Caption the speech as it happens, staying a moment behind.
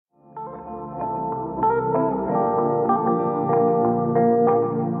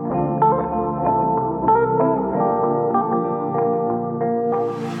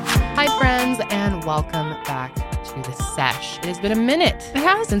welcome back to the sesh. It has been a minute. It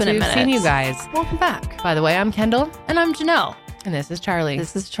has since been a we've minute. seen you guys. Welcome back. By the way, I'm Kendall. And I'm Janelle. And this is Charlie.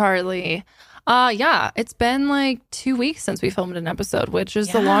 This is Charlie. Yeah, it's been like 2 weeks since we filmed an episode, which is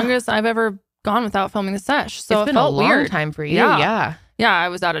the longest I've ever gone without filming the sesh. So it's been it felt a long weird. time for you. Yeah, I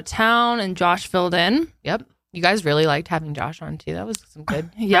was out of town and Josh filled in. Yep. You guys really liked having Josh on too. That was some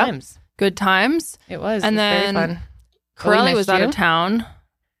good Yep. times. Good times. It was. And it was then very fun. Corelli was out you. of town.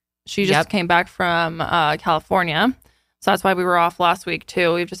 She just came back from California. So that's why we were off last week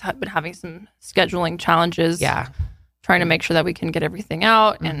too. We've just been having some scheduling challenges. Yeah. Trying to make sure that we can get everything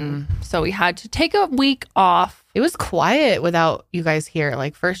out. And so we had to take a week off. It was quiet without you guys here.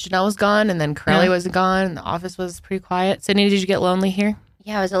 Like first Janelle was gone and then Corelli was gone. And the office was pretty quiet. Sydney, did you get lonely here?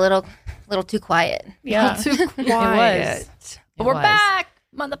 Yeah, it was a little too quiet. Yeah. Too quiet. But we're back,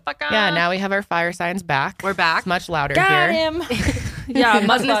 motherfucker. Yeah, now we have our fire signs back. We're back. It's much louder Got here. him. Yeah,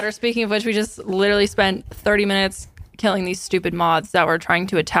 much louder. Speaking of which, we just literally spent 30 minutes killing these stupid moths that were trying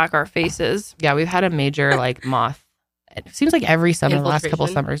to attack our faces. Yeah, we've had a major like moth. It seems like every summer, the last couple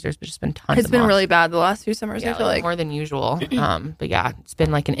of summers, there's just been tons It's of been moths. really bad the last few summers, Yeah, I feel like. more than usual. But yeah, it's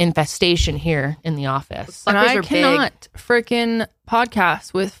been like an infestation here in the office. And I are cannot freaking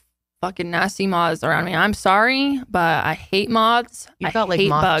podcast with fucking nasty moths around me. I'm sorry, but I hate moths. You've got like hate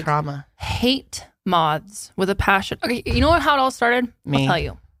moth bugs. trauma. Hate moths with a passion. Okay, you know what? How it all started? Me. I'll tell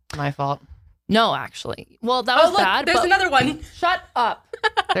you. My fault. No, actually. Well, that was bad. There's but another one. Shut up.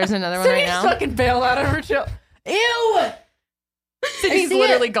 There's another one right Sydney's now. fucking bailed out of her chill. Ew. Sydney's see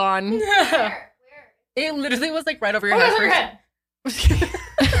literally gone. It literally was like right over your head.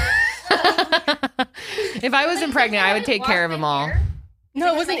 If I wasn't pregnant, I would take care of them all.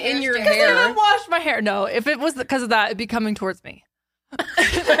 No, it wasn't in your I hair. didn't wash my hair. No, if it was because of that, it'd be coming towards me.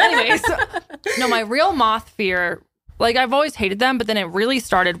 But anyways, no, my real moth fear, like I've always hated them, but then it really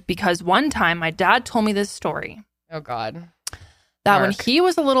started because one time my dad told me this story Oh God. that Mark. when he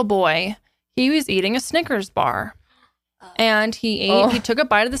was a little boy, he was eating a Snickers bar. And he took a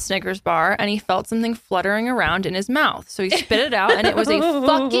bite of the Snickers bar and he felt something fluttering around in his mouth. So he spit it out and it was a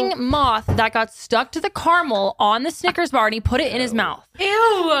fucking moth that got stuck to the caramel on the Snickers bar and he put it in his mouth.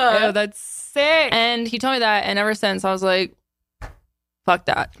 Oh, that's sick. And he told me that, and ever since I was like, fuck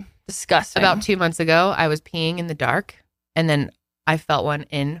that. Disgusting. About 2 months ago, I was peeing in the dark and then I felt one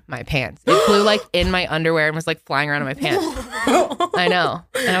in my pants. It flew like in my underwear and was like flying around in my pants. I know.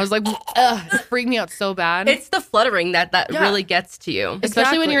 And I was like, ugh, it freaked me out so bad. It's the fluttering that really gets to you.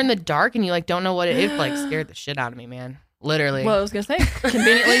 Especially when you're in the dark and you like don't know what it like scared the shit out of me, man. Literally. Well, I was going to say,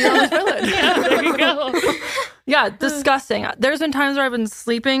 conveniently, you're on this village. Yeah, there you go. Yeah, disgusting. There's been times where I've been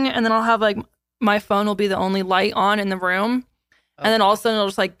sleeping and then I'll have like, my phone will be the only light on in the room. And then all of a sudden it'll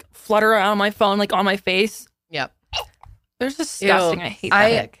just like flutter around my phone, like on my face. Yep. There's disgusting. Ew. I hate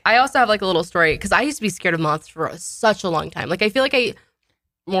that. I also have like a little story because I used to be scared of moths for such a long time. Like I feel like I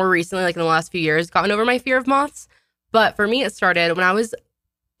more recently, like in the last few years, gotten over my fear of moths. But for me, it started when I was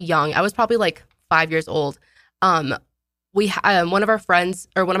young. I was probably like 5 years old. One of our friends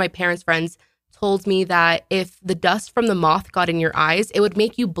or one of my parents' friends told me that if the dust from the moth got in your eyes, it would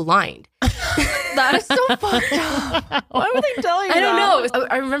make you blind. That is so fucked up. Why would they tell you I don't that? know.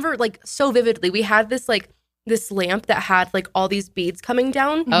 I remember like so vividly. We had this lamp that had like all these beads coming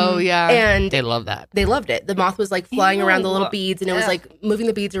down. Oh yeah. And they love that. they loved it. The moth was like flying around the little Ew. beads and it was like moving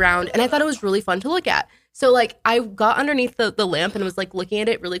the beads around. And I thought it was really fun to look at. So like I got underneath the lamp and was like looking at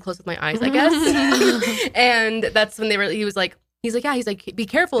it really close with my eyes, I guess. And that's when he's like, be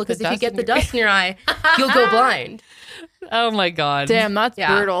careful because if you get the dust in your eye, you'll go blind. Oh my God. Damn, that's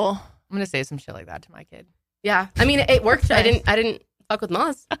brutal. I'm gonna say some shit like that to my kid. Yeah. I mean, it worked. I didn't fuck with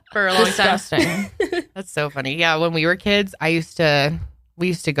moths for a long time. Disgusting. That's so funny. Yeah, when we were kids, we used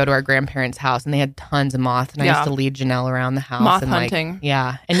to go to our grandparents' house and they had tons of moths and I used to lead Janelle around the house. Moth and hunting.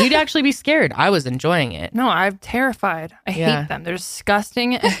 Yeah. And you'd actually be scared. I was enjoying it. No, I'm terrified. I hate them. They're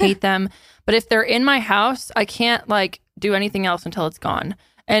disgusting. I hate them. But if they're in my house, I can't like do anything else until it's gone.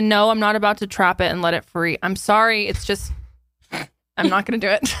 And no, I'm not about to trap it and let it free. I'm sorry. It's just, I'm not going to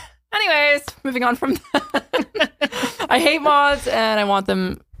do it. Anyways, moving on from that. I hate moths and I want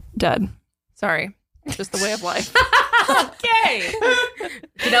them dead. Sorry. It's just the way of life. Okay.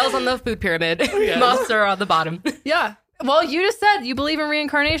 Janelle's on the food pyramid. Moths are on the bottom. Yeah. Well, you just said you believe in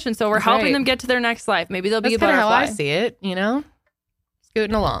reincarnation, so we're helping them get to their next life. Maybe they'll be a That's kind of butterfly. how I see it, you know?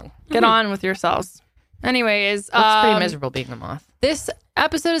 Scooting along. Get on with yourselves. Anyways, It's pretty miserable being a moth. This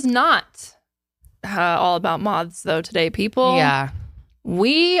episode is not all about moths, though, today, people. Yeah.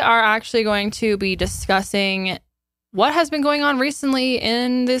 We are actually going to be discussing what has been going on recently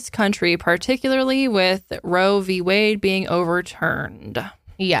in this country, particularly with Roe v. Wade being overturned.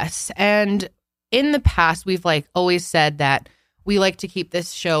 Yes. And in the past, we've like always said that we like to keep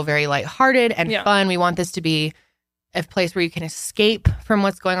this show very lighthearted and fun. We want this to be a place where you can escape from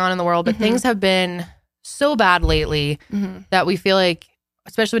what's going on in the world. But things have been so bad lately that we feel like,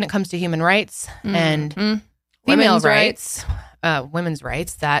 especially when it comes to human rights and female rights, women's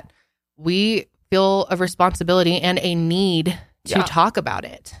rights, that we feel a responsibility and a need to talk about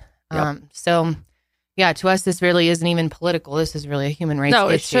it. So yeah, to us, this really isn't even political. This is really a human rights issue. No,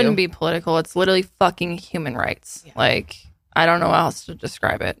 it shouldn't be political. It's literally fucking human rights. Yeah. Like, I don't know how else to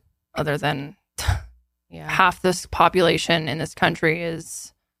describe it other than half this population in this country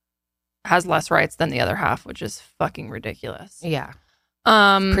has less rights than the other half, which is fucking ridiculous. Yeah.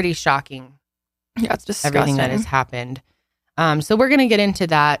 It's pretty shocking. Yeah, it's disgusting. Everything that has happened. So we're going to get into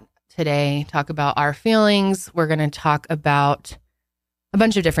that today, talk about our feelings. We're going to talk about a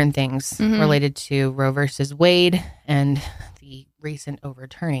bunch of different things related to Roe versus Wade and the recent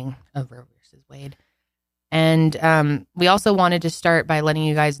overturning of Roe versus Wade. And we also wanted to start by letting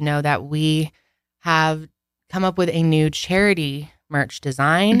you guys know that we have come up with a new charity merch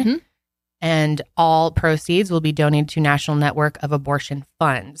design, and all proceeds will be donated to National Network of Abortion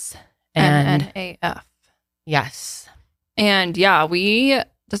Funds. And NNAF. Yes. And yeah, we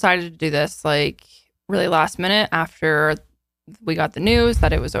decided to do this like really last minute after we got the news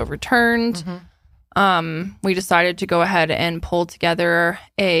that it was overturned. We decided to go ahead and pull together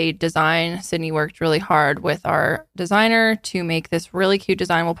a design. Sydney worked really hard with our designer to make this really cute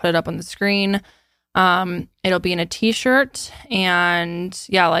design. We'll put it up on the screen. It'll be in a t-shirt. And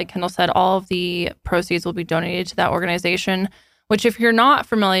yeah, like Kendall said, all of the proceeds will be donated to that organization, which if you're not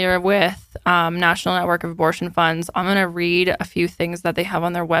familiar with National Network of Abortion Funds, I'm going to read a few things that they have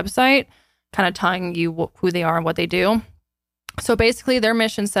on their website, kind of telling you who they are and what they do. So basically, their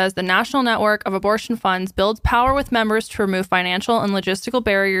mission says the National Network of Abortion Funds builds power with members to remove financial and logistical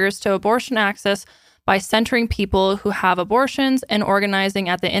barriers to abortion access by centering people who have abortions and organizing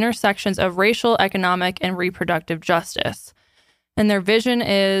at the intersections of racial, economic, and reproductive justice. And their vision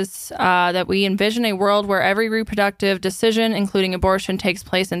is that we envision a world where every reproductive decision, including abortion, takes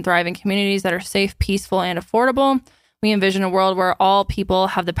place in thriving communities that are safe, peaceful, and affordable. We envision a world where all people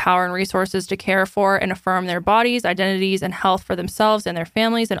have the power and resources to care for and affirm their bodies, identities, and health for themselves and their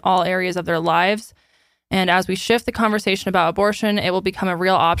families in all areas of their lives. And as we shift the conversation about abortion, it will become a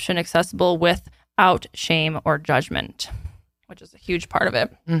real option accessible without shame or judgment, which is a huge part of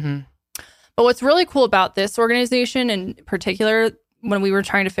it. But what's really cool about this organization in particular, when we were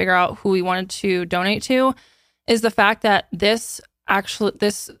trying to figure out who we wanted to donate to, is the fact that this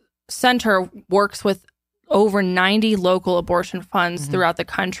center works with over 90 local abortion funds throughout the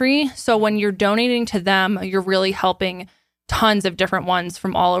country. So when you're donating to them, you're really helping tons of different ones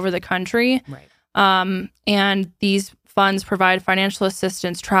from all over the country. Right. And these funds provide financial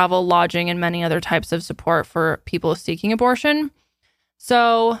assistance, travel, lodging, and many other types of support for people seeking abortion.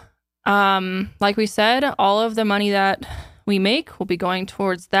 So, like we said, all of the money that we make will be going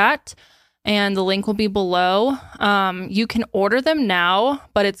towards that. And the link will be below. You can order them now,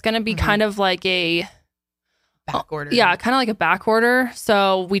 but it's going to be kind of like a back order. Yeah, kind of like a back order.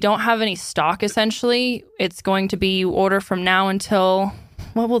 So we don't have any stock, essentially. It's going to be you order from now until,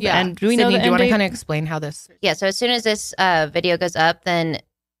 what will the end? Do we know the end? Do you want to date? kind of explain how this? Yeah, so as soon as this video goes up, then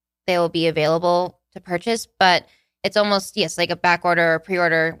they will be available to purchase. But it's almost, yes, like a back order or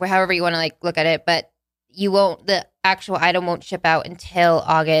pre-order, however you want to like look at it. But the actual item won't ship out until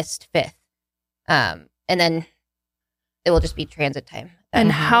August 5th. And then it will just be transit time. And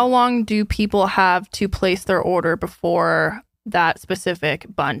how long do people have to place their order before that specific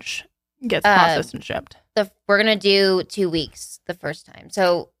bunch gets processed and shipped? We're going to do 2 weeks the first time.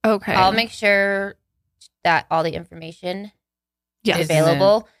 So okay, I'll make sure that all the information is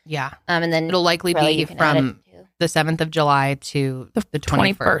available. And then it'll likely be from the 7th of July to the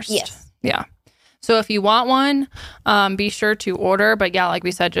 21st. Yes. Yeah. So if you want one, be sure to order. But yeah, like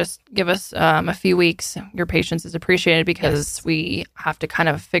we said, just give us a few weeks. Your patience is appreciated because we have to kind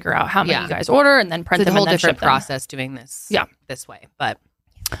of figure out how many you guys order and then print them. It's a whole and then different ship them. process doing this this way. But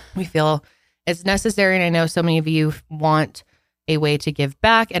we feel it's necessary. And I know so many of you want a way to give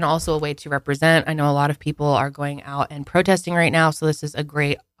back and also a way to represent. I know a lot of people are going out and protesting right now. So this is a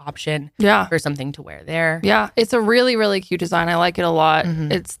great option for something to wear there. Yeah, it's a really, really cute design. I like it a lot.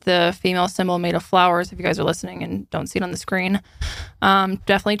 It's the female symbol made of flowers. If you guys are listening and don't see it on the screen,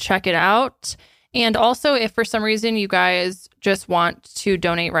 definitely check it out. And also, if for some reason you guys just want to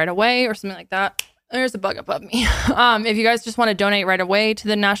donate right away or something like that, there's a bug above me. If you guys just want to donate right away to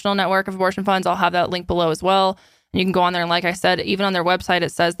the National Network of Abortion Funds, I'll have that link below as well. And you can go on there. And like I said, even on their website,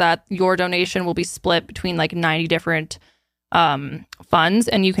 it says that your donation will be split between like 90 different funds,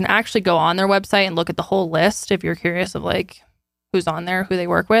 and you can actually go on their website and look at the whole list if you're curious of like who's on there, who they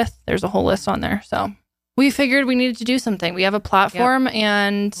work with. There's a whole list on there. So we figured we needed to do something. We have a platform,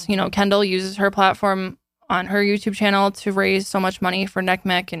 and you know, Kendall uses her platform on her YouTube channel to raise so much money for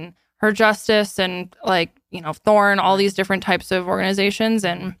NCMEC and Her Justice and like, you know, Thorn, all these different types of organizations,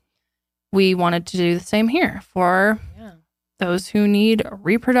 and we wanted to do the same here for those who need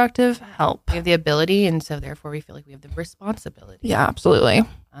reproductive help. We have the ability, and so therefore we feel like we have the responsibility. Yeah, absolutely.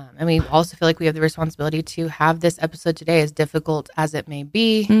 And we also feel like we have the responsibility to have this episode today, as difficult as it may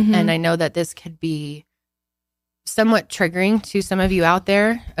be. And I know that this could be somewhat triggering to some of you out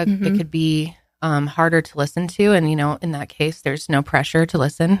there. It could be harder to listen to. And, you know, in that case, there's no pressure to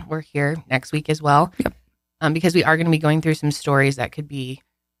listen. We're here next week as well. Because we are going to be going through some stories that could be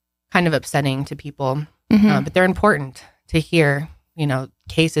kind of upsetting to people. But they're important to hear, you know,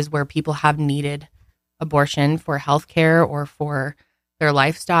 cases where people have needed abortion for healthcare or for their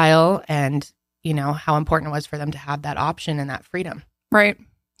lifestyle, and, you know, how important it was for them to have that option and that freedom. Right.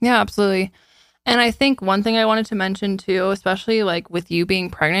 Yeah, absolutely. And I think one thing I wanted to mention too, especially like with you being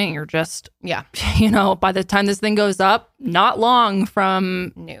pregnant, you're just, you know, by the time this thing goes up, not long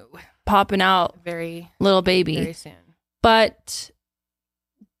from popping out very little baby. Very soon. But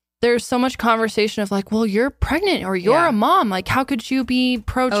there's so much conversation of like, well, you're pregnant or you're a mom. Like, how could you be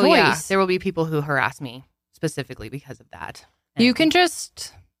pro-choice? Oh, yeah. There will be people who harass me specifically because of that. And you can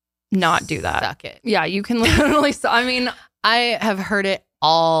just not do that. Suck it. Yeah, you can literally. I mean, I have heard it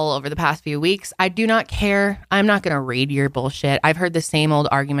all over the past few weeks. I do not care. I'm not going to read your bullshit. I've heard the same old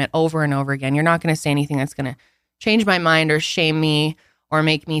argument over and over again. You're not going to say anything that's going to change my mind or shame me or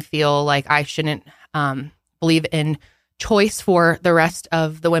make me feel like I shouldn't believe in choice for the rest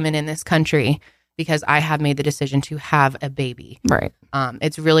of the women in this country because I have made the decision to have a baby. Right.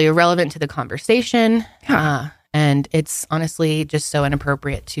 It's really irrelevant to the conversation. And it's honestly just so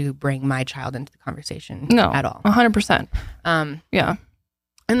inappropriate to bring my child into the conversation at all. 100%. Yeah.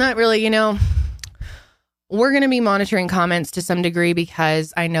 And that really, you know, we're going to be monitoring comments to some degree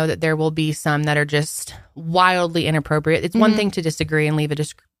because I know that there will be some that are just wildly inappropriate. It's one thing to disagree and leave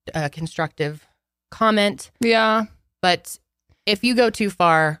a constructive comment. Yeah. But if you go too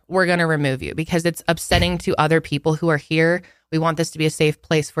far, we're going to remove you because it's upsetting to other people who are here. We want this to be a safe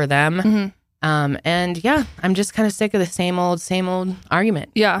place for them. And yeah, I'm just kind of sick of the same old argument.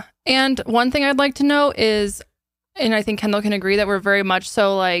 Yeah. And one thing I'd like to know is, and I think Kendall can agree that we're very much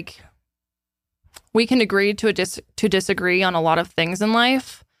so like, we can agree to disagree on a lot of things in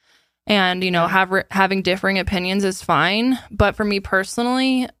life. And, you know, having differing opinions is fine. But for me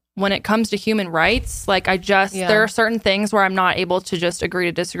personally, when it comes to human rights, like there are certain things where I'm not able to just agree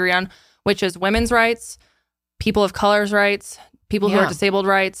to disagree on, which is women's rights, people of color's rights, people who are disabled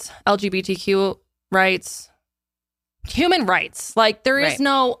rights, LGBTQ rights, human rights. Like there is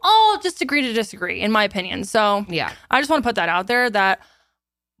no, just agree to disagree, in my opinion. So I just want to put that out there that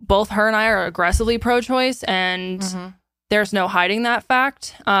both her and I are aggressively pro-choice, and there's no hiding that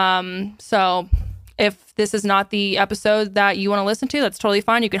fact. So if this is not the episode that you want to listen to, that's totally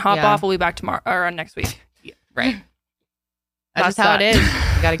fine. You can hop off. We'll be back tomorrow or next week. Right. That's how it is.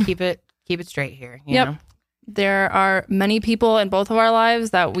 You got to keep it straight here. You know? There are many people in both of our lives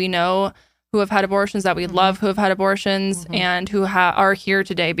that we know who have had abortions, that we love who have had abortions, and who are here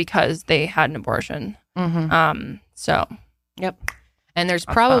today because they had an abortion. So. Yep. And there's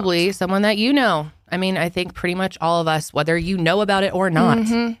probably someone that you know. I mean, I think pretty much all of us, whether you know about it or not,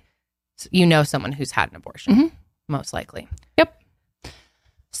 you know someone who's had an abortion, most likely. Yep.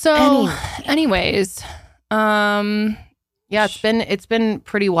 So, anyways, yeah, it's been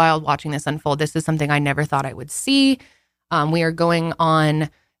pretty wild watching this unfold. This is something I never thought I would see. We are going on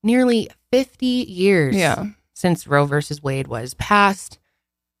nearly 50 years since Roe versus Wade was passed,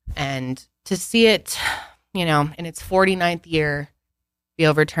 and to see it, you know, in its 49th year be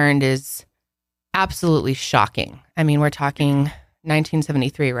overturned is absolutely shocking. I mean, we're talking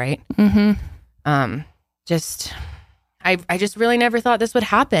 1973, right? I just really never thought this would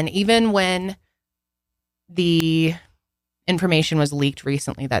happen. Even when the information was leaked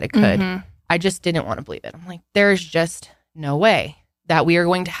recently that it could, I just didn't want to believe it. I'm like, there's just no way that we are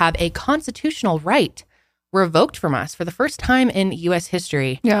going to have a constitutional right revoked from us for the first time in U.S.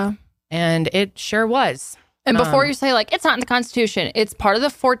 history. Yeah. And it sure was. And before you say, like, it's not in the Constitution, it's part of the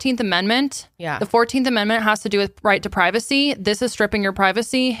 14th Amendment. Yeah. The 14th Amendment has to do with right to privacy. This is stripping your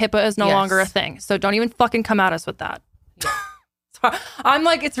privacy. HIPAA is no longer a thing. So don't even fucking come at us with that. Yeah. So I'm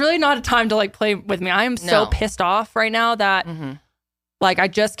like, it's really not a time to, like, play with me. I am so pissed off right now that, like, I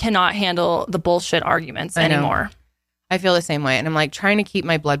just cannot handle the bullshit arguments anymore. I feel the same way. And I'm, like, trying to keep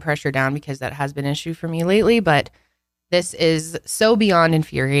my blood pressure down because that has been an issue for me lately. But This is so beyond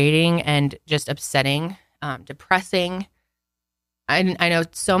infuriating and just upsetting, depressing. I know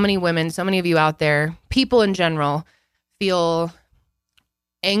so many women, so many of you out there, people in general, feel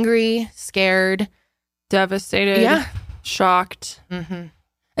angry, scared, devastated, shocked. Mm-hmm.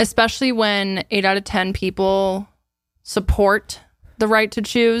 Especially when 8 out of 10 people support the right to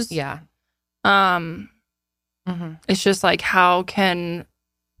choose. Yeah. It's just like, how can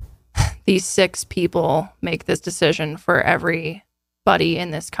these 6 people make this decision for everybody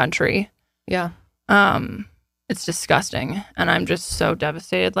in this country? Yeah. It's disgusting. And I'm just so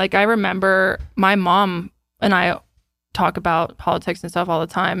devastated. Like, I remember my mom and I talk about politics and stuff all the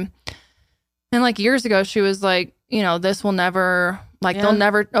time. And like years ago, she was like, you know, this will never, like, they'll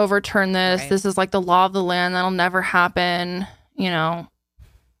never overturn this. Right. This is like the law of the land. That'll never happen, you know.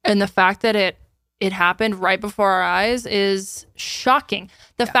 And the fact that it happened right before our eyes is shocking.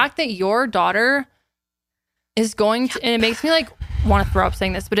 The fact that your daughter is going to, and it makes me like want to throw up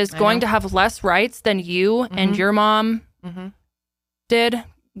saying this, but is going to have less rights than you and your mom did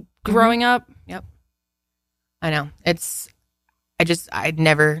growing up. Yep. I know. I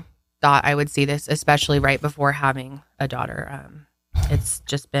never thought I would see this, especially right before having a daughter. It's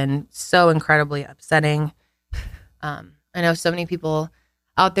just been so incredibly upsetting. I know so many people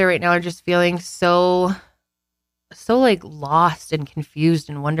out there right now are just feeling so like lost and confused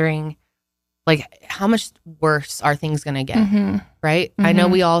and wondering like how much worse are things going to get, right? I know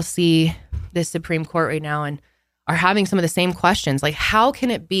we all see this Supreme Court right now and are having some of the same questions. Like, how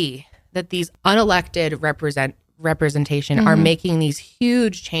can it be that these unelected representation are making these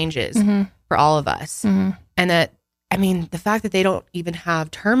huge changes for all of us? And that, I mean, the fact that they don't even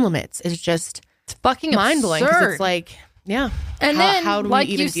have term limits is just, it's fucking mind-blowing. Because it's like, and then how do we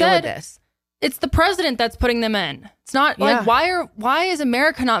even deal with this? It's the president that's putting them in. It's not like, why is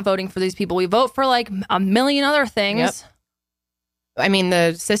America not voting for these people? We vote for like a million other things. Yep. I mean,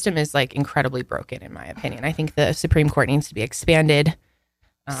 the system is like incredibly broken, in my opinion. I think the Supreme Court needs to be expanded.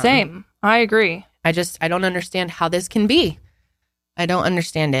 Same. I agree. I don't understand how this can be. I don't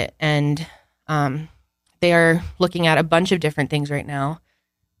understand it. And they are looking at a bunch of different things right now.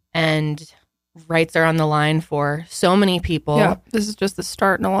 And rights are on the line for so many people. Yeah, this is just the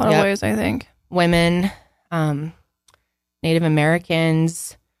start in a lot of ways, I think. Women, Native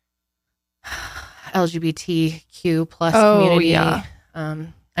Americans, LGBTQ plus community. Yeah.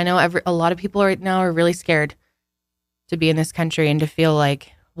 I know a lot of people right now are really scared to be in this country and to feel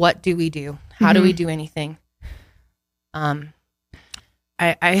like, what do we do? How do we do anything?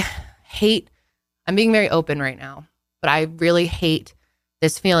 I hate, I'm being very open right now, but I really hate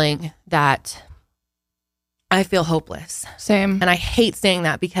this feeling that I feel hopeless. Same. And I hate saying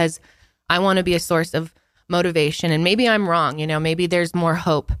that because I want to be a source of motivation. And maybe I'm wrong. You know, maybe there's more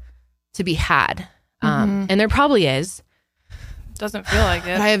hope to be had. And there probably is. Doesn't feel like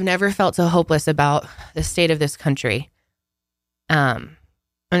it. But I have never felt so hopeless about the state of this country. And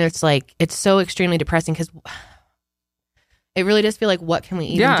it's like, it's so extremely depressing because it really does feel like, what can we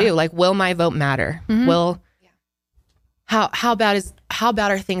even do? Like, will my vote matter? Will, how bad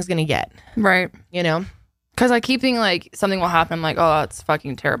are things going to get? Right. You know? Because I keep thinking like something will happen. I'm like, oh, that's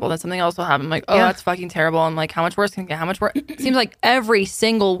fucking terrible. Then something else will happen. I'm like, oh, that's fucking terrible. I'm like, how much worse can it get? How much worse? It seems like every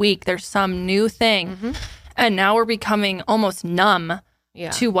single week there's some new thing. And now we're becoming almost numb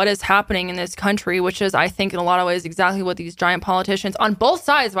to what is happening in this country, which is, I think, in a lot of ways, exactly what these giant politicians on both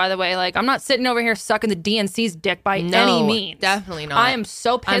sides, by the way, like, I'm not sitting over here sucking the DNC's dick by any means. Definitely not. I am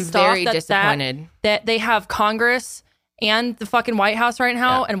so pissed I'm off very disappointed that they have Congress and the fucking White House right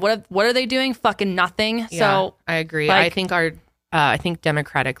now. And what are they doing? Fucking nothing. So I agree. Like, I think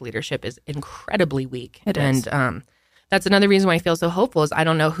Democratic leadership is incredibly weak. It is. And that's another reason why I feel so hopeful is I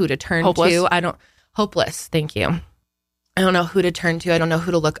don't know who to turn to. Hopeless. Thank you. I don't know who to turn to. I don't know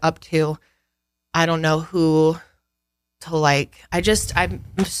who to look up to. I don't know who to like. I'm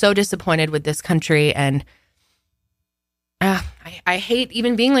so disappointed with this country. And I hate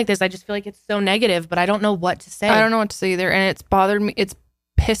even being like this. I just feel like it's so negative, but I don't know what to say. I don't know what to say either. And it's bothered me. It's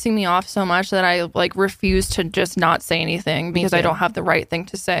pissing me off so much that I like refuse to just not say anything because I don't have the right thing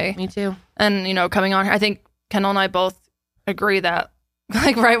to say. Me too. And, you know, coming on here, I think Kendall and I both agree that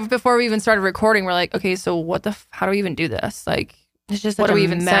like right before we even started recording, we're like, okay, so how do we even do this? Like, it's just what do we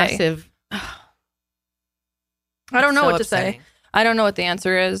even massive say? I don't know what to say. I don't know what the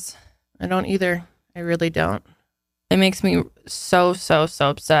answer is. I don't either. I really don't. It makes me so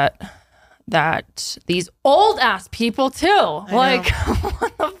upset that these old ass people too. Like,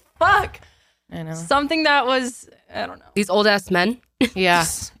 what the fuck? I know. Something that was, I don't know. These old ass men. Yeah.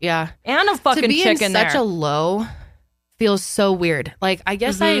 And a fucking to be chick in there. such a low feels so weird. Like, I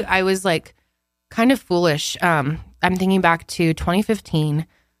guess I was like kind of foolish. I'm thinking back to 2015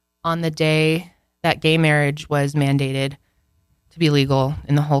 on the day that gay marriage was mandated to be legal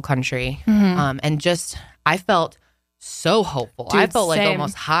in the whole country. And just, I felt so hopeful. Dude, I felt like same.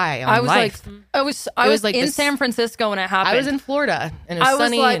 almost high on I was life. like, I was like in San Francisco when it happened. I was in Florida and it was I was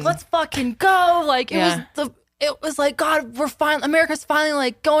sunny. like, and, let's fucking go. Like it was like, God, America's finally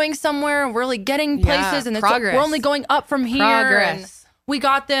like going somewhere and we're really getting places and progress. we're only going up from here. Progress. And we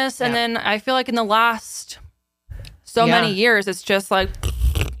got this. And then I feel like in the last so many years, it's just like,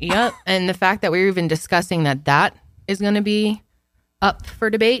 yep. And the fact that we're even discussing that is going to be up for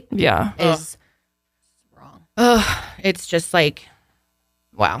debate is wrong. It's just like,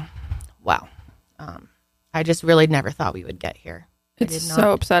 wow. I just really never thought we would get here. It's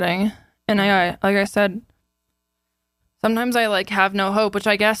so upsetting. And I like I said, sometimes I like have no hope, which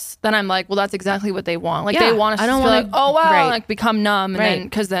I guess then I'm like, well, that's exactly what they want. Like they want us to feel like, oh wow, like become numb, and then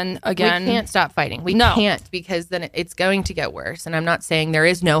because then again, we can't stop fighting. We can't, because then it's going to get worse. And I'm not saying there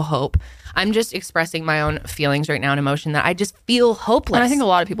is no hope. I'm just expressing my own feelings right now and emotion that I just feel hopeless. And I think a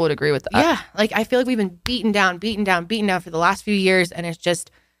lot of people would agree with that. Yeah, like I feel like we've been beaten down for the last few years, and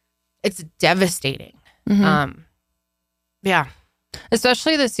it's devastating. Yeah,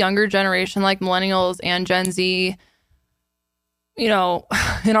 especially this younger generation, like millennials and Gen Z. You know,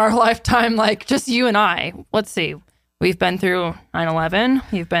 in our lifetime, like just you and I, let's see, we've been through 9/11,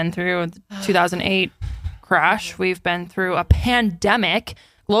 we've been through the 2008 crash, we've been through a pandemic,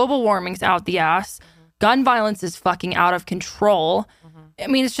 global warming's out the ass, gun violence is fucking out of control. I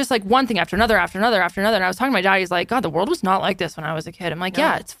mean, it's just like one thing after another. And I was talking to my dad, he's like, God, the world was not like this when I was a kid. I'm like,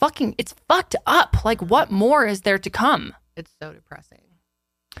 yeah, it's fucked up. Like, what more is there to come? It's so depressing.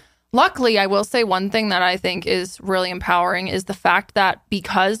 Luckily, I will say one thing that I think is really empowering is the fact that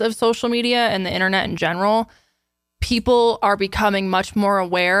because of social media and the internet in general, people are becoming much more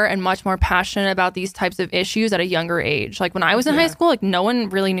aware and much more passionate about these types of issues at a younger age. Like when I was in high school, like no one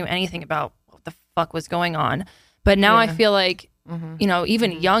really knew anything about what the fuck was going on. But now I feel like, you know,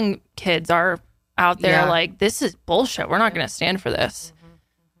 even young kids are out there like, this is bullshit. We're not going to stand for this.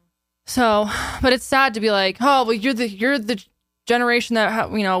 So, but it's sad to be like, oh, well, you're the generation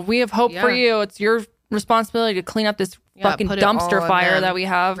that you know, we have hope for you. It's your responsibility to clean up this fucking dumpster fire that we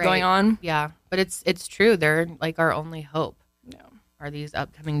have going on. Yeah, but it's true. They're like our only hope. Are these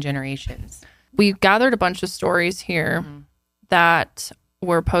upcoming generations? We gathered a bunch of stories here that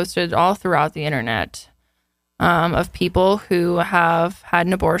were posted all throughout the internet of people who have had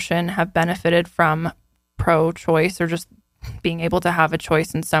an abortion, have benefited from pro-choice or just being able to have a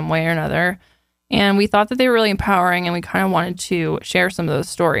choice in some way or another. And we thought that they were really empowering, and we kind of wanted to share some of those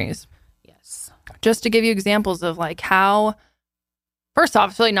stories. Yes. Just to give you examples of like how, first off,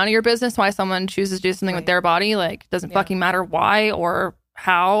 it's really none of your business why someone chooses to do something with their body. Like, it doesn't fucking matter why or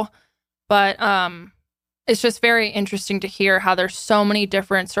how. But it's just very interesting to hear how there's so many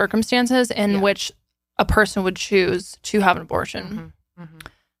different circumstances in which a person would choose to have an abortion.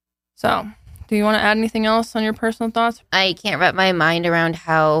 So, do you want to add anything else on your personal thoughts? I can't wrap my mind around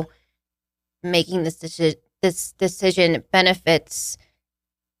how making this decision benefits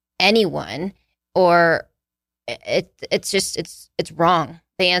anyone, or it's wrong.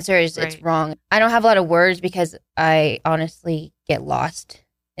 The answer is it's wrong. I don't have a lot of words because I honestly get lost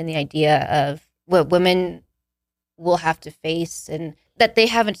in the idea of what women will have to face, and that they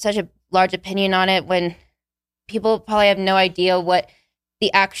have such a large opinion on it when people probably have no idea what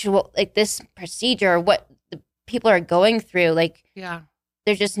the actual, like, this procedure, what the people are going through. Like,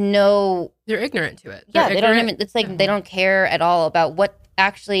 there's just no... They're ignorant to it. They don't even... It's like they don't care at all about what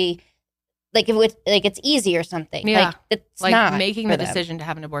actually... Like, if it's, like, it's easy or something. Like, it's like not making the decision to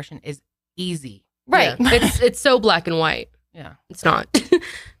have an abortion is easy. Right. Yeah. It's so black and white. Yeah. It's not.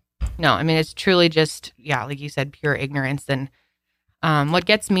 No, I mean, it's truly just, like you said, pure ignorance. And what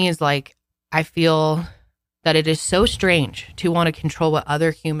gets me is, like, I feel that it is so strange to want to control what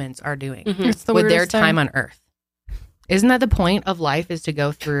other humans are doing It's the with their weirdest time thing. on Earth. Isn't that the point of life, is to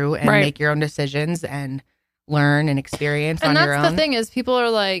go through and make your own decisions and learn and experience on your own? And that's the thing, is people are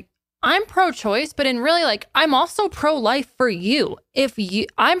like, I'm pro-choice, but in really, like, I'm also pro-life for you.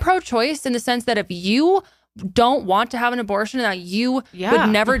 I'm pro-choice in the sense that if you don't want to have an abortion and that you would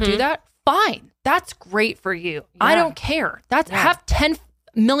never do that, fine. That's great for you. I don't care. Have 10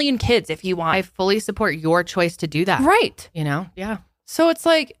 million kids if you want. I fully support your choice to do that. Right. You know? Yeah. So it's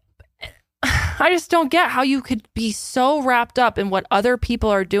like, I just don't get how you could be so wrapped up in what other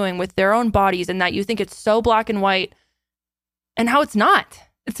people are doing with their own bodies and that you think it's so black and white, and how it's not.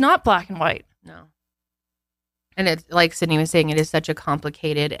 It's not black and white. No. And it's like Sydney was saying, it is such a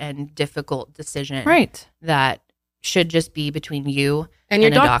complicated and difficult decision. Right. That should just be between you and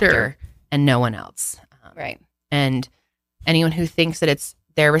your doctor. and no one else. Right. And anyone who thinks that it's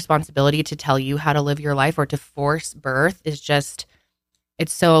their responsibility to tell you how to live your life or to force birth is just,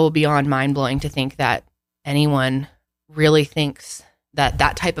 it's so beyond mind-blowing to think that anyone really thinks that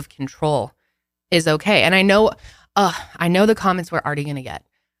that type of control is okay. And I know the comments we're already going to get.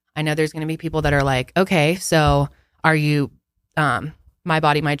 I know there's going to be people that are like, okay, so are you my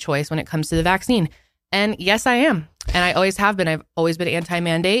body, my choice when it comes to the vaccine? And yes, I am. And I always have been. I've always been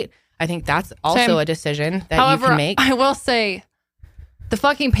anti-mandate. I think that's also a decision that you can make. I will say the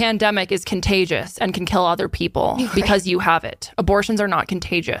fucking pandemic is contagious and can kill other people because you have it. Abortions are not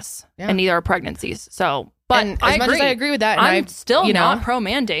contagious and neither are pregnancies. So, but and as much as I agree with that, and I'm still not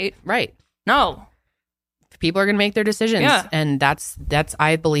pro-mandate. Right. No. People are going to make their decisions. Yeah. And that's,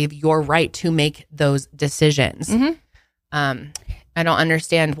 I believe, your right to make those decisions. Mm-hmm. I don't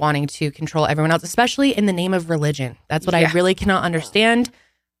understand wanting to control everyone else, especially in the name of religion. That's what I really cannot understand.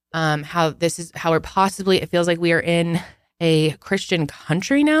 How it feels like we are in a Christian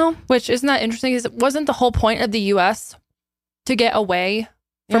country now. Which isn't that interesting? Because it wasn't the whole point of the U.S. to get away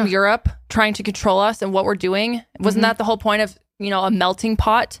from Europe trying to control us and what we're doing? Wasn't that the whole point of, a melting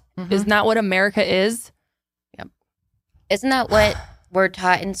pot? Isn't that what America is? Yep. Isn't that what we're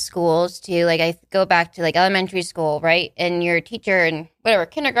taught in schools too? Like I go back to like elementary school, right? And your teacher and whatever,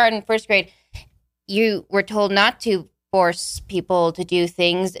 kindergarten, first grade, you were told not to force people to do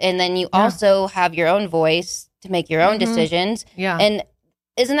things. And then you also have your own voice to make your own decisions. Yeah. And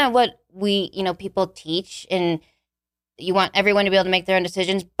isn't that what we, people teach? And you want everyone to be able to make their own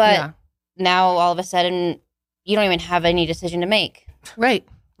decisions. But now all of a sudden you don't even have any decision to make. Right.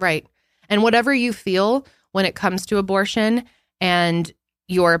 Right. And whatever you feel when it comes to abortion and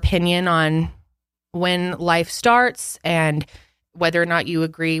your opinion on when life starts and whether or not you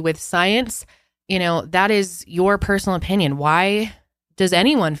agree with science, that is your personal opinion. Why does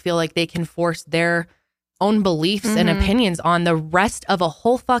anyone feel like they can force their own beliefs and opinions on the rest of a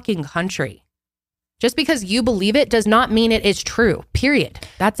whole fucking country? Just because you believe it does not mean it is true. Period.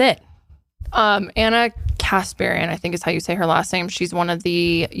 That's it. Anna Kasparian, I think is how you say her last name. She's one of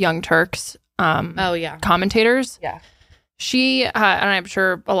the Young Turks commentators. Yeah. She, and I'm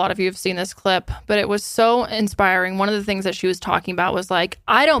sure a lot of you have seen this clip, but it was so inspiring. One of the things that she was talking about was like,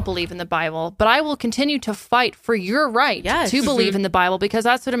 I don't believe in the Bible, but I will continue to fight for your right to believe in the Bible because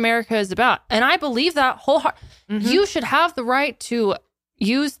that's what America is about. And I believe that wholeheartedly. You should have the right to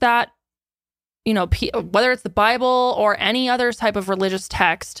use that, whether it's the Bible or any other type of religious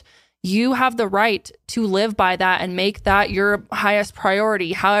text, you have the right to live by that and make that your highest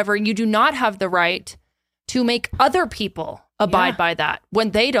priority. However, you do not have the right to make other people abide by that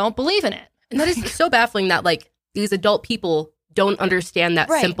when they don't believe in it. And that is so baffling that like these adult people don't understand that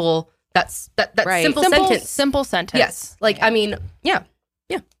simple simple sentence. Simple sentence. Yes. Like, I mean, yeah.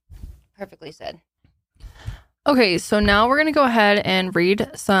 Perfectly said. Okay, so now we're going to go ahead and read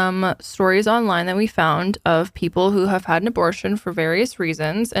some stories online that we found of people who have had an abortion for various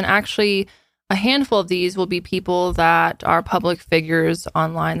reasons. And actually, a handful of these will be people that are public figures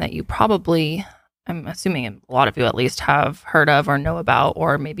online that you probably, I'm assuming a lot of you at least have heard of or know about,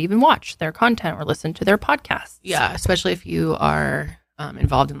 or maybe even watch their content or listen to their podcasts. Yeah, especially if you are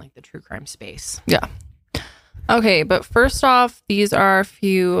involved in like the true crime space. Yeah. Okay, but first off, these are a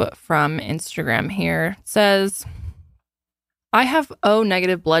few from Instagram here. It says, I have O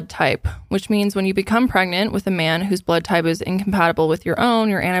negative blood type, which means when you become pregnant with a man whose blood type is incompatible with your own,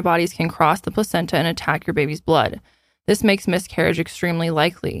 your antibodies can cross the placenta and attack your baby's blood. This makes miscarriage extremely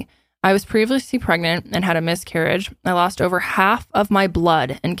likely. I was previously pregnant and had a miscarriage. I lost over half of my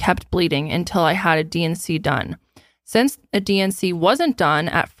blood and kept bleeding until I had a DNC done. Since a DNC wasn't done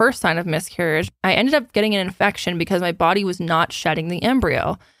at first sign of miscarriage, I ended up getting an infection because my body was not shedding the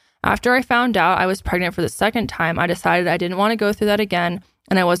embryo. After I found out I was pregnant for the second time, I decided I didn't want to go through that again,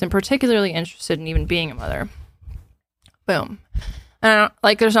 and I wasn't particularly interested in even being a mother. Boom. And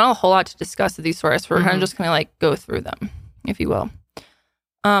there's not a whole lot to discuss with these stories, so we're kind of just going to go through them, if you will.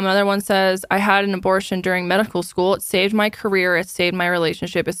 Another one says, I had an abortion during medical school. It saved my career. It saved my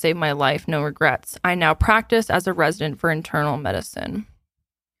relationship. It saved my life. No regrets. I now practice as a resident for internal medicine.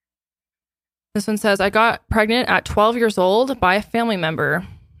 This one says, I got pregnant at 12 years old by a family member.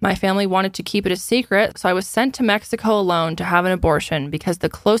 My family wanted to keep it a secret, so I was sent to Mexico alone to have an abortion because the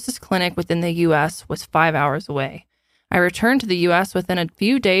closest clinic within the U.S. was 5 hours away. I returned to the U.S. within a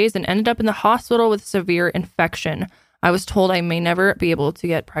few days and ended up in the hospital with severe infection. I was told I may never be able to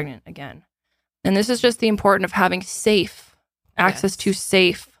get pregnant again. And this is just the importance of having access to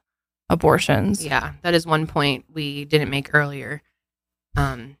safe abortions. Yeah, that is one point we didn't make earlier.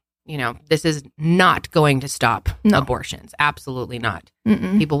 this is not going to stop abortions. Absolutely not.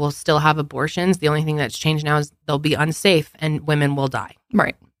 Mm-mm. People will still have abortions. The only thing that's changed now is they'll be unsafe and women will die.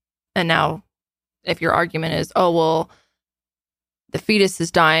 Right. And now if your argument is, oh, well, the fetus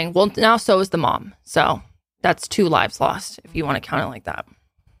is dying. Well, now so is the mom. So that's 2 lives lost if you want to count it like that.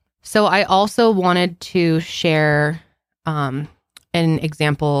 So I also wanted to share an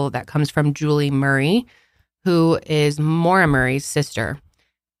example that comes from Julie Murray, who is Maura Murray's sister.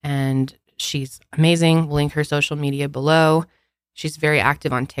 And she's amazing. We'll link her social media below. She's very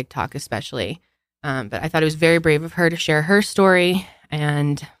active on TikTok especially. But I thought it was very brave of her to share her story.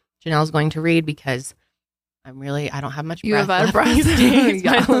 And Janelle's going to read because I don't have much breath. You have out of left breath. these days.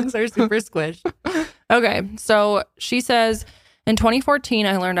 Yeah. My lungs are super squished. Okay, so she says, in 2014,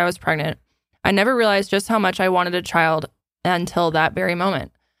 I learned I was pregnant. I never realized just how much I wanted a child until that very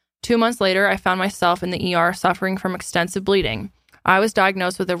moment. 2 months later, I found myself in the ER suffering from extensive bleeding. I was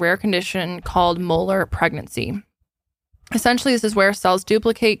diagnosed with a rare condition called molar pregnancy. Essentially, this is where cells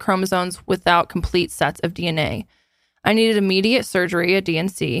duplicate chromosomes without complete sets of DNA. I needed immediate surgery, a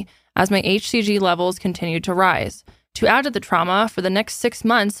DNC, as my HCG levels continued to rise. To add to the trauma, for the next 6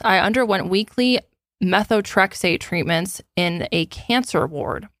 months, I underwent weekly methotrexate treatments in a cancer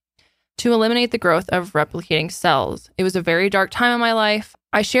ward to eliminate the growth of replicating cells. It was a very dark time in my life.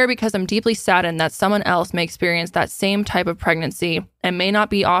 I share because I'm deeply saddened that someone else may experience that same type of pregnancy and may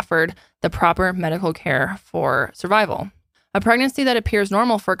not be offered the proper medical care for survival. A pregnancy that appears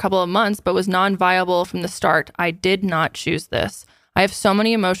normal for a couple of months but was non-viable from the start. I did not choose this. I have so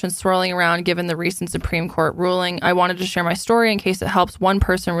many emotions swirling around given the recent Supreme Court ruling. I wanted to share my story in case it helps one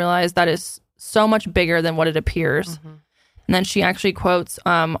person realize that is so much bigger than what it appears. Mm-hmm. And then she actually quotes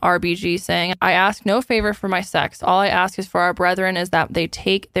RBG saying, I ask no favor for my sex. All I ask is for our brethren is that they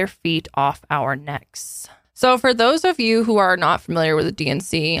take their feet off our necks. So for those of you who are not familiar with the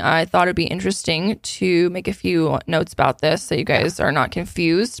DNC, I thought it'd be interesting to make a few notes about this so you guys are not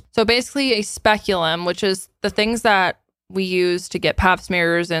confused. So basically a speculum, which is the things that we use to get pap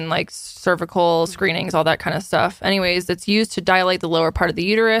smears and like cervical screenings, all that kind of stuff. Anyways, it's used to dilate the lower part of the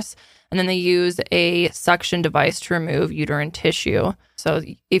uterus. And then they use a suction device to remove uterine tissue. So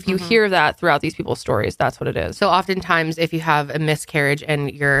if you hear that throughout these people's stories, that's what it is. So oftentimes if you have a miscarriage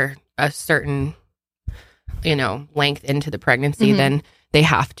and you're a certain, length into the pregnancy, then they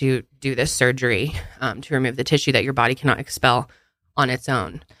have to do this surgery to remove the tissue that your body cannot expel on its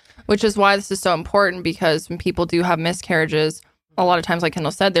own. Which is why this is so important, because when people do have miscarriages, a lot of times, like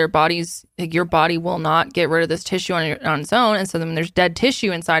Kendall said, your body will not get rid of this tissue on its own. And so then when there's dead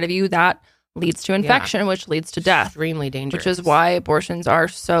tissue inside of you, that leads to infection, which leads to death. Extremely dangerous. Which is why abortions are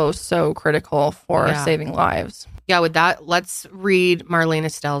so, so critical for saving lives. Yeah, with that, let's read Marlene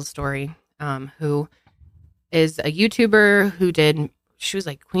Estelle's story, who is a YouTuber she was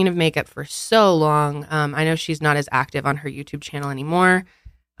like queen of makeup for so long. I know she's not as active on her YouTube channel anymore.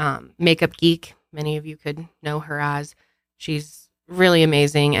 Makeup Geek, many of you could know her as. She's really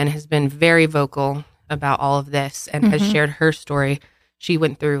amazing and has been very vocal about all of this and has shared her story. She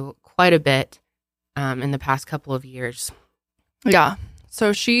went through quite a bit in the past couple of years. Yeah.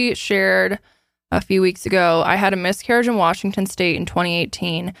 So she shared a few weeks ago, I had a miscarriage in Washington State in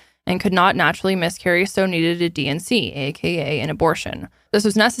 2018 and could not naturally miscarry, so needed a DNC, aka an abortion. This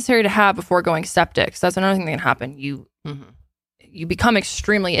was necessary to have before going septic. So that's another thing that can happen. You become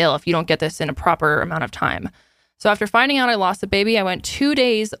extremely ill if you don't get this in a proper amount of time. So after finding out I lost a baby, I went 2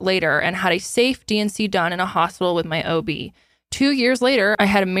 days later and had a safe DNC done in a hospital with my OB. 2 years later, I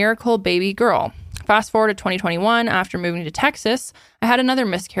had a miracle baby girl. Fast forward to 2021, after moving to Texas, I had another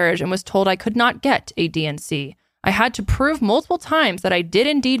miscarriage and was told I could not get a DNC. I had to prove multiple times that I did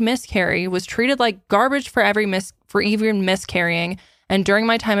indeed miscarry, was treated like garbage for even miscarrying, and during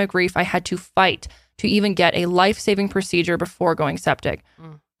my time of grief, I had to fight to even get a life-saving procedure before going septic.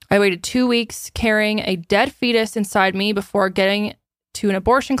 I waited 2 weeks carrying a dead fetus inside me before getting to an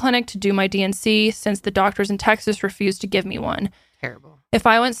abortion clinic to do my DNC, since the doctors in Texas refused to give me one. Terrible. If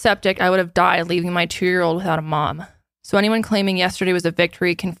I went septic, I would have died, leaving my 2-year-old without a mom. So anyone claiming yesterday was a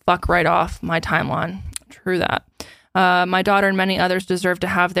victory can fuck right off my timeline. True that. My daughter and many others deserve to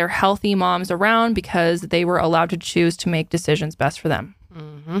have their healthy moms around because they were allowed to choose to make decisions best for them.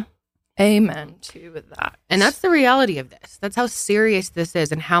 Amen to that. And that's the reality of this. That's how serious this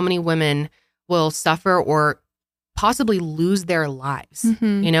is and how many women will suffer or possibly lose their lives,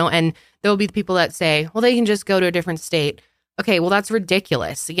 and there'll be the people that say, well, they can just go to a different state. Okay, well, that's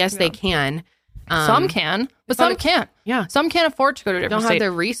ridiculous. Yes, they can. Some can, but some can't. Yeah. Some can't afford to go to a different state. Don't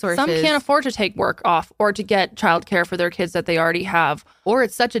have the resources. Some can't afford to take work off or to get childcare for their kids that they already have. Or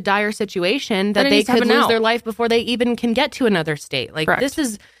it's such a dire situation that they could lose their life before they even can get to another state. Like, Correct. This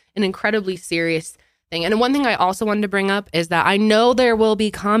is an incredibly serious thing. And one thing I also wanted to bring up is that I know there will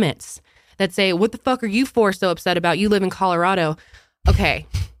be comments that say, what the fuck are you four so upset about? You live in Colorado. Okay.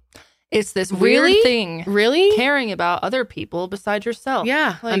 It's this Really? weird thing. Really? Caring about other people besides yourself.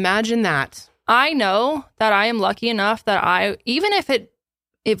 Yeah. Like, imagine that. I know that I am lucky enough that even if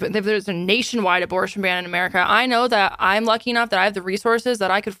there's a nationwide abortion ban in America, I know that I'm lucky enough that I have the resources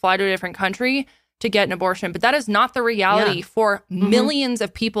that I could fly to a different country to get an abortion. But that is not the reality for millions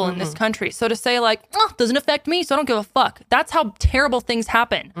of people in this country. So to say like, oh, doesn't affect me, so I don't give a fuck. That's how terrible things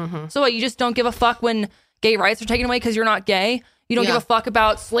happen. So what, you just don't give a fuck when gay rights are taken away because you're not gay? You don't give a fuck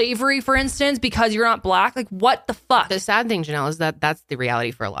about slavery, for instance, because you're not black? Like, what the fuck? The sad thing, Janelle, is that that's the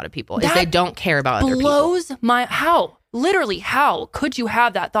reality for a lot of people, is they don't care about other people. Blows my... How? Literally, how could you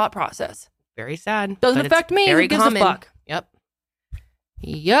have that thought process? Very sad. Doesn't affect me. Who gives a fuck?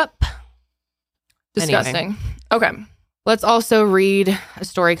 Yep. Disgusting. Anyway. Okay. Let's also read a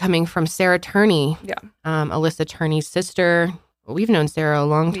story coming from Sarah Turney. Yeah. Alyssa Turney's sister. We've known Sarah a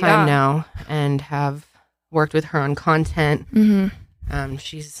long time now and have worked with her on content.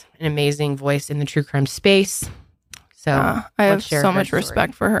 She's an amazing voice in the true crime space. So I have so much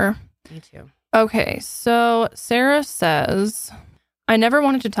respect for her. Me too. Okay, so Sarah says, I never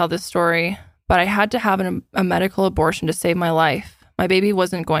wanted to tell this story, but I had to have a medical abortion to save my life. My baby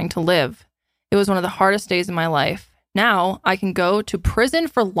wasn't going to live. It was one of the hardest days of my life. Now I can go to prison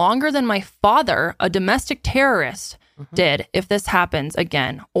for longer than my father, a domestic terrorist, did if this happens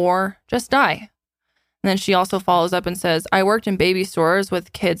again, or just die. And then she also follows up and says, I worked in baby stores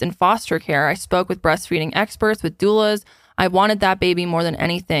with kids in foster care. I spoke with breastfeeding experts, with doulas. I wanted that baby more than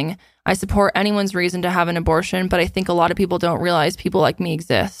anything. I support anyone's reason to have an abortion, but I think a lot of people don't realize people like me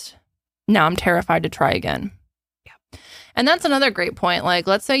exist. Now I'm terrified to try again. Yeah. And that's another great point. Like,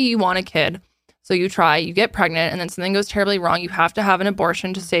 let's say you want a kid. So you try, you get pregnant, and then something goes terribly wrong. You have to have an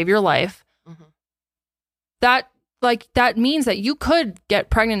abortion to save your life. That means that you could get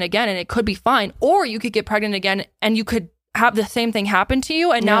pregnant again and it could be fine. Or you could get pregnant again and you could have the same thing happen to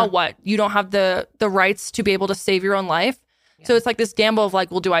you. And now what? You don't have the rights to be able to save your own life. Yeah. So it's like this gamble of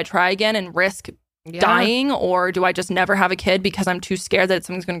like, well, do I try again and risk dying? Or do I just never have a kid because I'm too scared that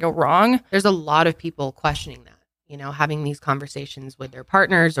something's going to go wrong? There's a lot of people questioning that, having these conversations with their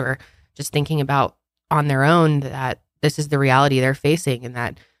partners or just thinking about on their own that this is the reality they're facing and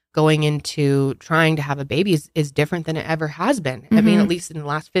that going into trying to have a baby is different than it ever has been. I mean, at least in the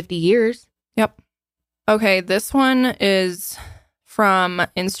last 50 years. Yep. Okay, this one is from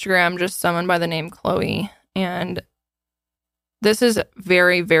Instagram, just someone by the name Chloe. And this is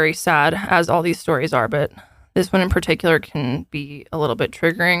very, very sad, as all these stories are, but this one in particular can be a little bit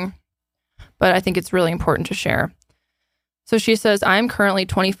triggering. But I think it's really important to share. So she says, I am currently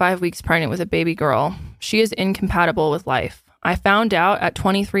 25 weeks pregnant with a baby girl. She is incompatible with life. I found out at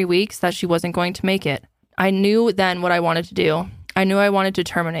 23 weeks that she wasn't going to make it. I knew then what I wanted to do. I knew I wanted to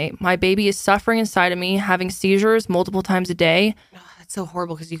terminate. My baby is suffering inside of me, having seizures multiple times a day. Oh, that's so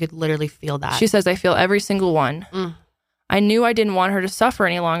horrible because you could literally feel that. She says, I feel every single one. I knew I didn't want her to suffer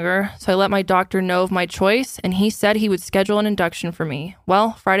any longer, so I let my doctor know of my choice, and he said he would schedule an induction for me.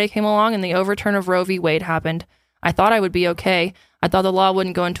 Well, Friday came along and the overturn of Roe v. Wade happened. I thought I would be okay. I thought the law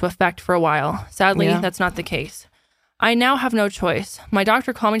wouldn't go into effect for a while. Sadly, that's not the case. I now have no choice. My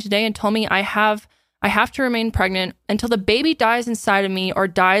doctor called me today and told me I have to remain pregnant until the baby dies inside of me or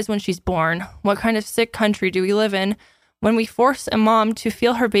dies when she's born. What kind of sick country do we live in when we force a mom to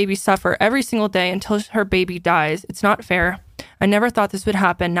feel her baby suffer every single day until her baby dies? It's not fair. I never thought this would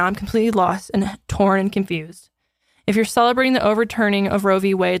happen. Now I'm completely lost and torn and confused. If you're celebrating the overturning of Roe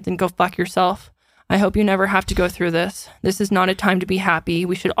v. Wade, then go fuck yourself. I hope you never have to go through this. This is not a time to be happy.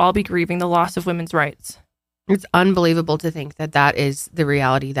 We should all be grieving the loss of women's rights. It's unbelievable to think that that is the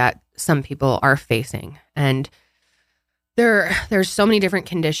reality that some people are facing. And there's so many different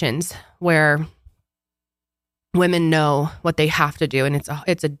conditions where women know what they have to do. And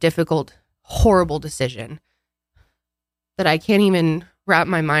it's a difficult, horrible decision that I can't even wrap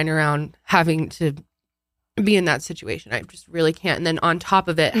my mind around having to be in that situation. I just really can't. And then on top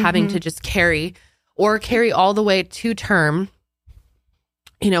of it, having to just carry all the way to term,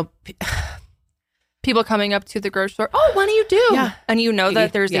 people coming up to the grocery store, oh, what do you do? Yeah. And you know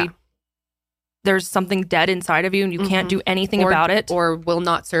that there's something dead inside of you and you can't do anything about it. Or will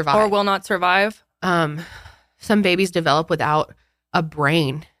not survive. Some babies develop without a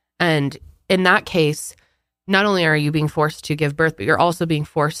brain. And in that case, not only are you being forced to give birth, but you're also being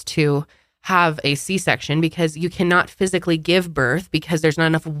forced to have a C-section because you cannot physically give birth because there's not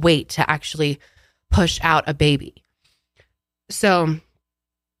enough weight to actually push out a baby. So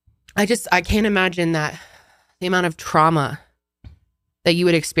I can't imagine that the amount of trauma that you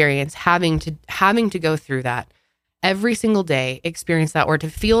would experience having to go through that every single day, experience that, or to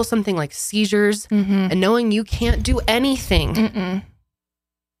feel something like seizures and knowing you can't do anything.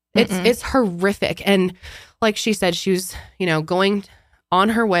 It's horrific. And like she said, she was, going on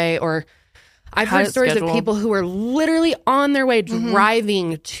her way, or I've heard stories of people who are literally on their way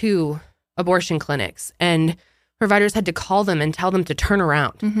driving to abortion clinics, and providers had to call them and tell them to turn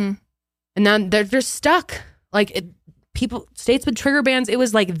around. And now they're stuck. Like states with trigger bans, it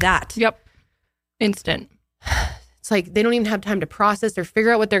was like that. Yep. Instant. It's like they don't even have time to process or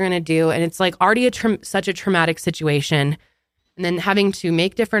figure out what they're going to do. And it's like already such a traumatic situation. And then having to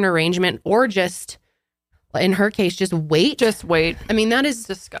make different arrangement, or just, in her case, just wait. Just wait. I mean, that is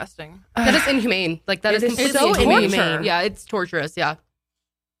disgusting. That is inhumane. Like, that is completely so inhumane. Yeah, it's torturous. Yeah.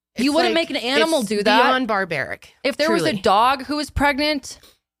 You wouldn't make an animal do that. Beyond barbaric. If there was a dog who was pregnant,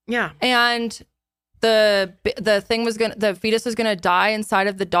 and the thing was the fetus was gonna die inside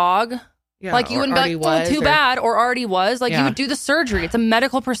of the dog, like you wouldn't be like, too bad, or already was. Like you would do the surgery. It's a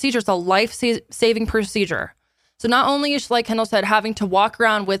medical procedure. It's a life-saving procedure. So not only is, like Kendall said, having to walk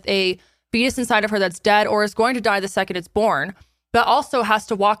around with a fetus inside of her that's dead or is going to die the second it's born, but also has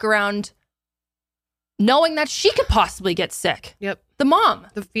to walk around knowing that she could possibly get sick. Yep. The mom.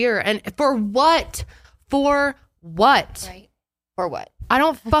 The fear. And for what? For what? Right. For what? I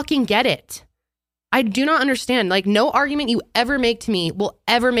don't fucking get it. I do not understand. Like, no argument you ever make to me will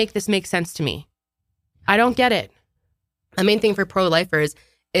ever make this make sense to me. I don't get it. The main thing for pro-lifers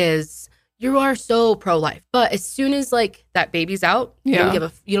is you are so pro-life, but as soon as like that baby's out, you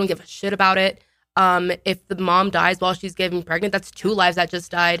don't give a shit about it. If the mom dies while she's getting pregnant, that's 2 lives that just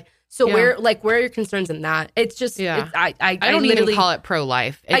died. So where are your concerns in that? It's just I don't even call it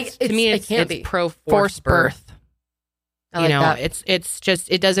pro-life. To me, it's pro-forced birth. It's just,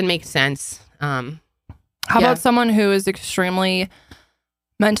 it doesn't make sense. How about someone who is extremely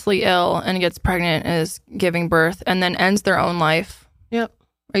mentally ill and gets pregnant and is giving birth and then ends their own life? Yep.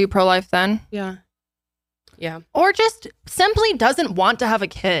 Are you pro-life then? Yeah. Yeah. Or just simply doesn't want to have a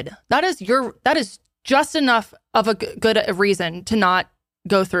kid. That is just enough of a good reason to not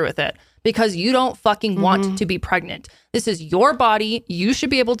go through with it, because you don't fucking want to be pregnant. This is your body. You should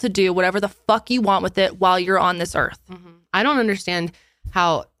be able to do whatever the fuck you want with it while you're on this earth. I don't understand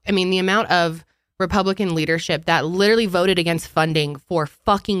the amount of Republican leadership that literally voted against funding for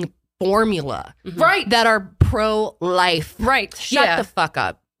fucking formula. Right. That are pro-life. Right. Shut the fuck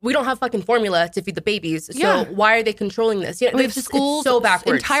up. We don't have fucking formula to feed the babies. So why are they controlling this? We have schools, so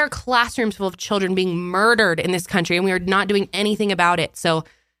backwards. Entire classrooms full of children being murdered in this country, and we are not doing anything about it. So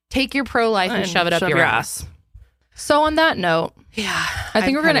take your pro-life and shove it up your ass. So on that note, I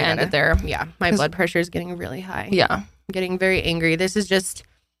think we're going to end it there. Yeah. My blood pressure is getting really high. Yeah. I'm getting very angry. This is just...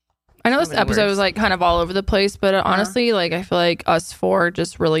 I know this episode was like kind of all over the place, but honestly, like I feel like us 4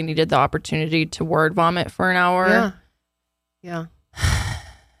 just really needed the opportunity to word vomit for an hour. Yeah.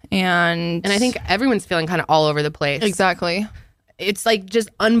 And I think everyone's feeling kind of all over the place. Exactly. It's like just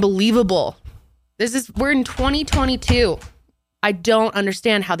unbelievable. We're in 2022. I don't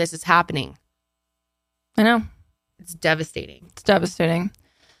understand how this is happening. I know. It's devastating.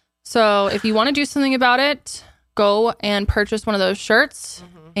 So if you want to do something about it, go and purchase one of those shirts.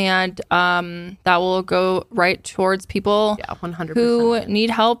 And that will go right towards people 100%. who need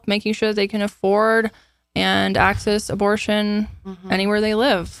help making sure they can afford and access abortion anywhere they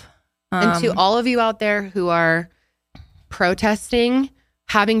live. And to all of you out there who are protesting,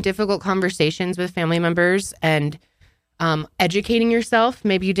 having difficult conversations with family members, and educating yourself,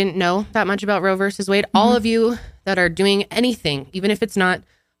 maybe you didn't know that much about Roe versus Wade, all of you that are doing anything, even if it's not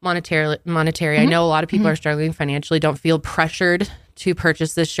monetary. I know a lot of people are struggling financially. Don't feel pressured to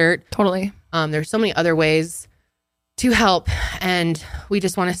purchase this shirt. Totally. There's so many other ways to help, and we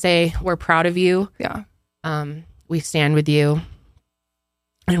just want to say we're proud of you. Yeah. We stand with you,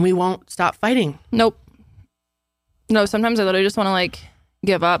 and we won't stop fighting. Nope. No, sometimes I literally just want to like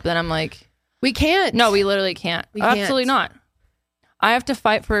give up. Then I'm like, we can't. No, we literally can't. Absolutely not. I have to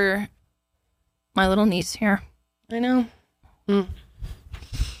fight for my little niece here. I know.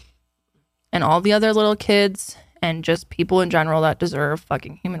 And all the other little kids and just people in general that deserve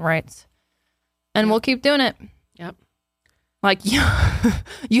fucking human rights. And we'll keep doing it. Yep. Like,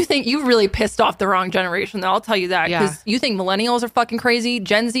 you think you really pissed off the wrong generation, though. I'll tell you that. Because you think millennials are fucking crazy.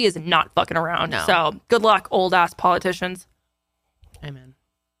 Gen Z is not fucking around. No. So good luck, old ass politicians. Amen.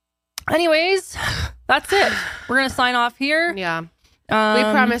 Anyways, that's it. We're going to sign off here. Yeah. We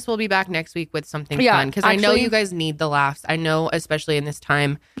promise we'll be back next week with something fun. Because I know you guys need the laughs. I know, especially in this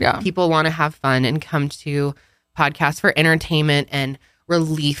time, people want to have fun and come to podcasts for entertainment and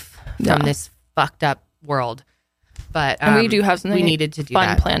relief from this fucked up world. But and we do have something we needed to do fun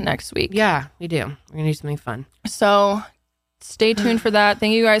that. planned next week. Yeah, we do. We're gonna do something fun. So stay tuned for that.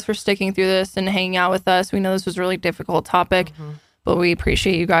 Thank you guys for sticking through this and hanging out with us. We know this was a really difficult topic, but we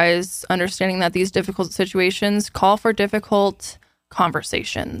appreciate you guys understanding that these difficult situations call for difficult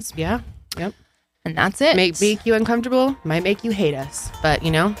conversations. Yeah. Yep. And that's it. Make you uncomfortable, might make you hate us. But,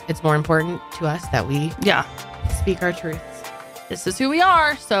 it's more important to us that we speak our truths. This is who we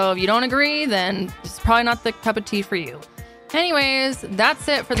are. So if you don't agree, then it's probably not the cup of tea for you. Anyways, that's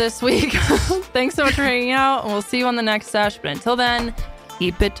it for this week. Thanks so much for hanging out. And we'll see you on the next sesh. But until then,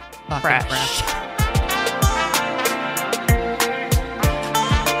 keep it fresh.